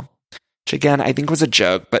funeral, which again, I think was a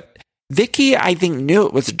joke. But Vicky, I think, knew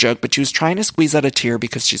it was a joke, but she was trying to squeeze out a tear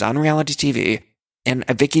because she's on reality TV. And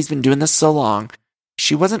Vicky's been doing this so long.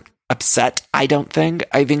 She wasn't upset, I don't think.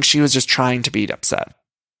 I think she was just trying to be upset.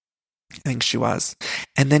 I think she was.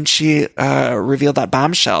 And then she revealed that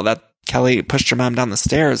bombshell that Kelly pushed her mom down the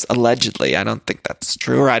stairs, allegedly. I don't think that's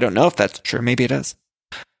true, or I don't know if that's true. Maybe it is.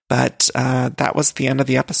 But that was the end of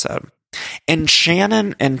the episode. And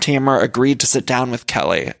Shannon and Tamara agreed to sit down with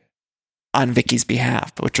Kelly on Vicky's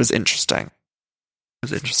behalf, which was interesting. It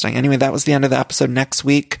was interesting. Anyway, that was the end of the episode. Next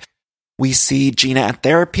week, we see Gina at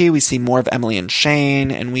therapy. We see more of Emily and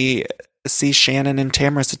Shane, and we see Shannon and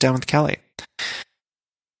Tamara sit down with Kelly.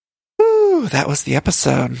 Woo, that was the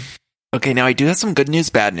episode. Okay, now I do have some good news,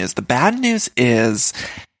 bad news. The bad news is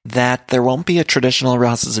that there won't be a traditional Real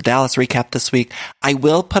Housewives of Dallas recap this week. I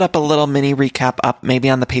will put up a little mini recap up maybe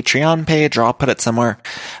on the Patreon page, or I'll put it somewhere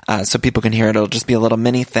so people can hear it. It'll just be a little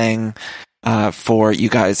mini thing for you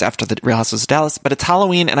guys after the Real Housewives of Dallas. But it's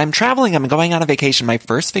Halloween and I'm traveling. I'm going on a vacation, my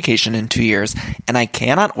first vacation in 2 years, and I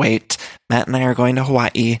cannot wait. Matt and I are going to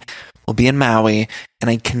Hawaii. We'll be in Maui, and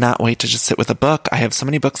I cannot wait to just sit with a book. I have so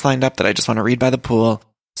many books lined up that I just want to read by the pool.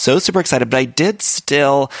 So super excited, but I did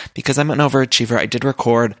still, because I'm an overachiever, I did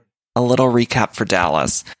record a little recap for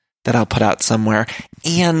Dallas that I'll put out somewhere.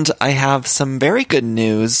 And I have some very good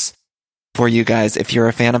news for you guys. If you're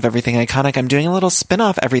a fan of Everything Iconic, I'm doing a little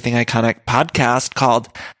spin-off Everything Iconic podcast called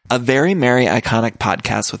A Very Merry Iconic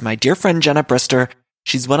Podcast with my dear friend Jenna Brister.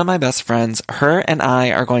 She's one of my best friends. Her and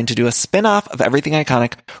I are going to do a spin-off of Everything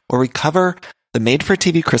Iconic where we cover the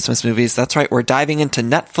made-for-TV Christmas movies. That's right, we're diving into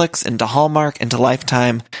Netflix, into Hallmark, into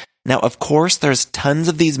Lifetime. Now, of course, there's tons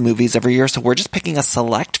of these movies every year, so we're just picking a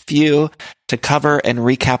select few to cover and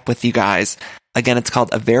recap with you guys. Again, it's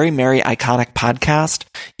called A Very Merry Iconic Podcast.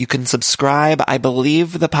 You can subscribe. I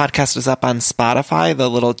believe the podcast is up on Spotify, the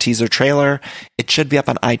little teaser trailer. It should be up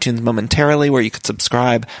on iTunes momentarily where you could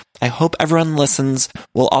subscribe. I hope everyone listens.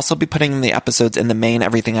 We'll also be putting the episodes in the main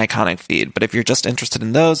Everything Iconic feed. But if you're just interested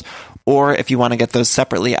in those, or if you want to get those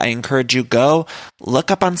separately, I encourage you go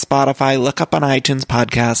look up on Spotify, look up on iTunes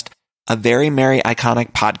podcast, A Very Merry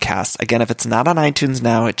Iconic Podcast. Again, if it's not on iTunes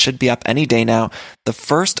now, it should be up any day now. The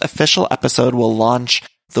first official episode will launch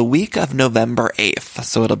the week of November 8th.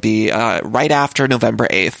 So it'll be right after November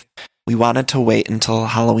 8th. We wanted to wait until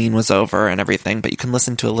Halloween was over and everything, but you can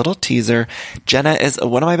listen to a little teaser. Jenna is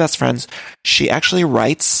one of my best friends. She actually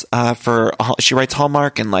writes she writes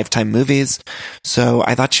Hallmark and Lifetime movies. So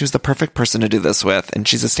I thought she was the perfect person to do this with. And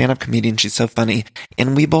she's a stand-up comedian. She's so funny.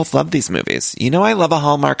 And we both love these movies. You know, I love a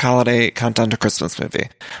Hallmark holiday countdown to Christmas movie.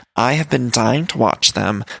 I have been dying to watch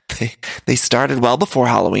them. They started well before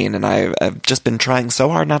Halloween, and I've just been trying so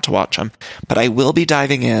hard not to watch them. But I will be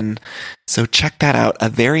diving in. So check that out, A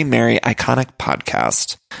Very Merry Iconic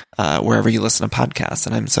Podcast, wherever you listen to podcasts,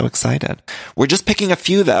 and I'm so excited. We're just picking a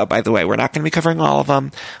few, though, by the way. We're not going to be covering all of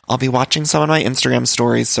them. I'll be watching some of my Instagram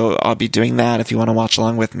stories, so I'll be doing that if you want to watch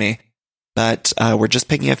along with me. But we're just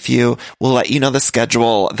picking a few. We'll let you know the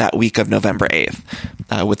schedule that week of November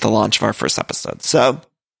 8th with the launch of our first episode. So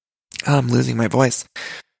I'm losing my voice.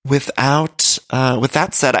 With that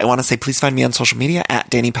said, I want to say please find me on social media at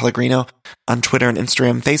Danny Pellegrino on Twitter and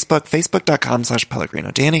Instagram, facebook.com/Pellegrino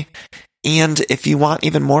Danny. And if you want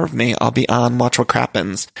even more of me, I'll be on Watch What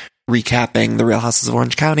Crappens, recapping the Real Houses of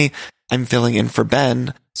Orange County. I'm filling in for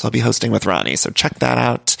Ben, so I'll be hosting with Ronnie. So check that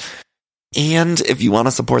out. And if you want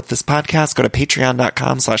to support this podcast, go to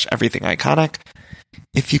patreon.com/everythingiconic.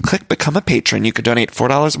 If you click Become a Patron, you could donate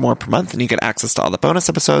 $4 or more per month and you get access to all the bonus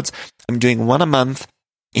episodes. I'm doing one a month.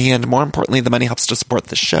 And more importantly, the money helps to support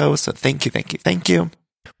the show. So thank you, thank you, thank you.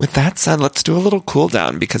 With that said, let's do a little cool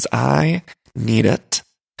down because I need it.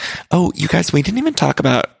 Oh, you guys, we didn't even talk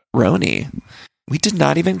about Roni. We did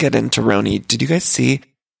not even get into Roni. Did you guys see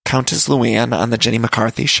Countess Luann on the Jenny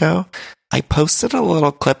McCarthy show? I posted a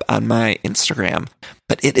little clip on my Instagram,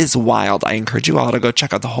 but it is wild. I encourage you all to go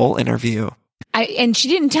check out the whole interview. And she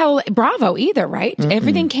didn't tell Bravo either, right? Mm-mm.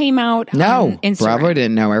 Everything came out on Instagram. Bravo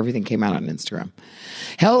didn't know. Everything came out on Instagram.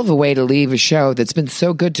 Hell of a way to leave a show that's been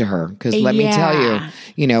so good to her. Because let me tell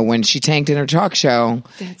you, when she tanked in her talk show,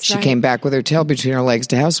 she came back with her tail between her legs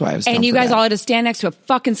to Housewives. And you guys all had to stand next to a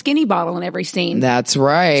fucking skinny bottle in every scene. That's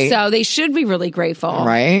right. So they should be really grateful.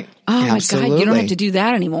 Right? Oh, Absolutely. My God. You don't have to do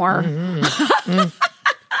that anymore.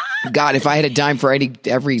 God, if I had a dime for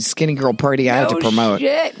every skinny girl party I had to promote.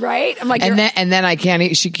 Shit, right? I'm like, and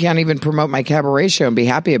then she can't even promote my cabaret show and be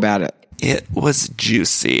happy about it. It was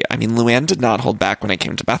juicy. I mean, Luann did not hold back when it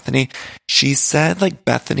came to Bethany. She said,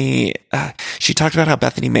 Bethany, she talked about how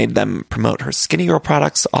Bethany made them promote her skinny girl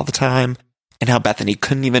products all the time and how Bethany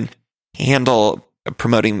couldn't even handle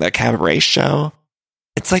promoting the cabaret show.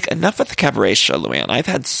 It's enough with the cabaret show, Luann. I've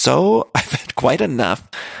had quite enough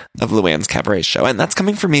of Luann's cabaret show, and that's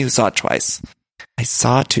coming from me who saw it twice. I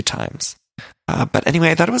saw it 2 times. But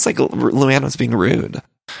anyway, I thought it was Luann was being rude.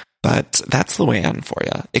 But that's Luann for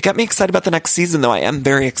you. It got me excited about the next season, though. I am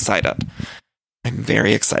very excited. I'm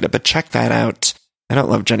very excited, but check that out. I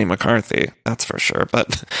don't love Jenny McCarthy, that's for sure,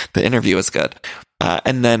 but the interview is good.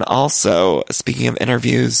 And then also, speaking of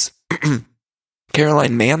interviews,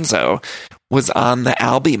 Caroline Manzo was on the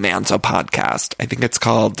Albie Manzo podcast. I think it's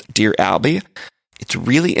called Dear Albie. It's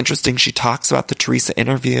really interesting. She talks about the Teresa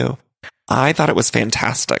interview. I thought it was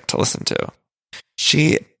fantastic to listen to.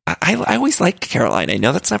 I always liked Caroline. I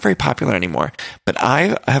know that's not very popular anymore, but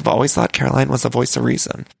I have always thought Caroline was a voice of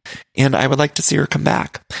reason, and I would like to see her come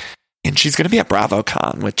back. And she's going to be at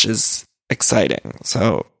BravoCon, which is exciting.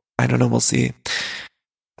 So I don't know. We'll see.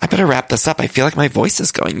 I better wrap this up. I feel like my voice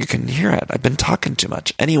is going. You can hear it. I've been talking too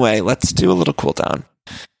much. Anyway, let's do a little cool down.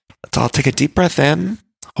 Let's all take a deep breath in,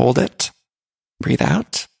 hold it, breathe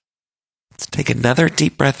out. Let's take another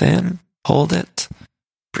deep breath in, hold it,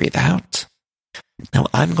 breathe out. Now,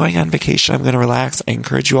 I'm going on vacation. I'm going to relax. I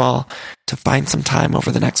encourage you all to find some time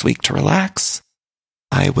over the next week to relax.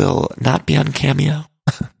 I will not be on Cameo.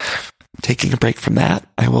 Taking a break from that.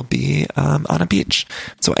 I will be on a beach.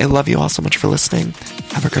 So I love you all so much for listening.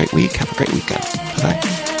 Have a great week. Have a great weekend.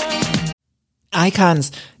 Bye-bye.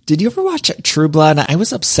 Icons. Did you ever watch True Blood? I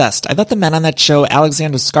was obsessed. I thought the men on that show,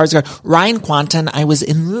 Alexander Skarsgård, Ryan Kwanten, I was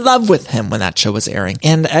in love with him when that show was airing.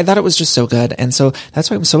 And I thought it was just so good. And so that's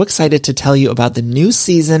why I'm so excited to tell you about the new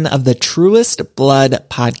season of the Truest Blood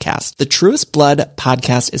podcast. The Truest Blood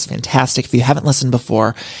podcast is fantastic. If you haven't listened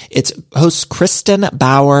before, it's hosts Kristen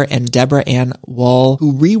Bauer and Deborah Ann Woll,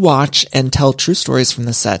 who rewatch and tell true stories from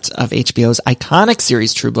the set of HBO's iconic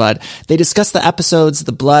series True Blood. They discuss the episodes,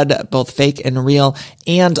 the blood, both fake and real,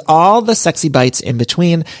 and all the sexy bites in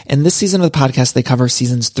between. And this season of the podcast, they cover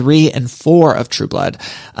seasons 3 and 4 of True Blood,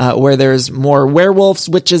 where there's more werewolves,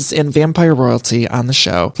 witches, and vampire royalty on the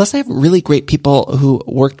show. Plus, they have really great people who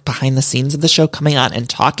worked behind the scenes of the show coming on and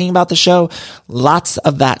talking about the show. Lots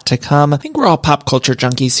of that to come. I think we're all pop culture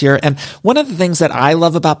junkies here. And one of the things that I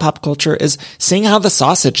love about pop culture is seeing how the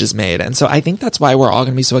sausage is made. And so I think that's why we're all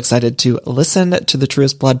going to be so excited to listen to the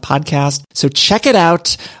Truest Blood podcast. So check it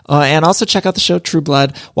out. And also check out the show True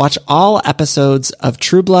Blood. Watch all episodes of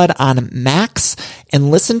True Blood on Max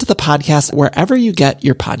and listen to the podcast wherever you get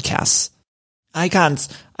your podcasts. Icons,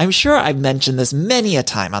 I'm sure I've mentioned this many a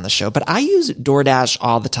time on the show, but I use DoorDash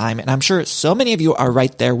all the time, and I'm sure so many of you are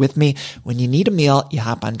right there with me. When you need a meal, you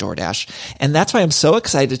hop on DoorDash. And that's why I'm so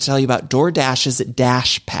excited to tell you about DoorDash's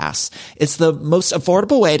Dash Pass. It's the most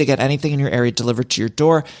affordable way to get anything in your area delivered to your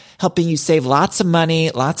door, helping you save lots of money,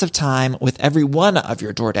 lots of time with every one of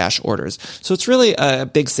your DoorDash orders. So it's really a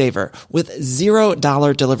big saver with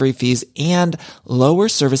 $0 delivery fees and lower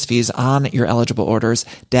service fees on your eligible orders.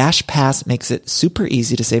 Dash Pass makes it super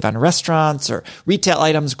easy to save on restaurants or retail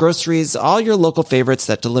items, groceries, all your local favorites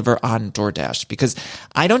that deliver on DoorDash. Because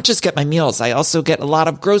I don't just get my meals, I also get a lot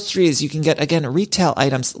of groceries. You can get, again, retail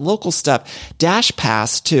items, local stuff. Dash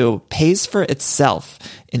Pass, too, pays for itself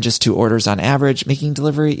in just 2 orders on average, making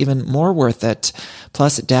delivery even more worth it.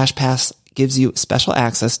 Plus, Dash Pass gives you special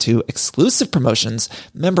access to exclusive promotions,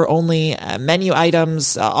 member-only menu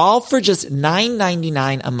items, all for just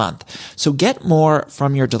 $9.99 a month. So get more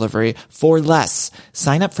from your delivery for less.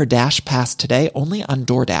 Sign up for Dash Pass today only on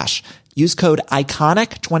DoorDash. Use code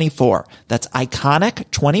ICONIC24. That's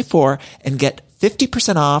ICONIC24 and get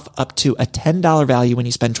 50% off up to a $10 value when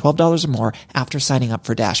you spend $12 or more after signing up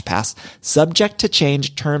for Dash Pass. Subject to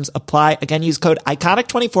change. Terms apply. Again, use code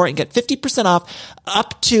ICONIC24 and get 50% off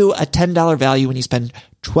up to a $10 value when you spend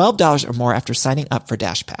 $12 or more after signing up for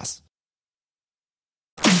DashPass.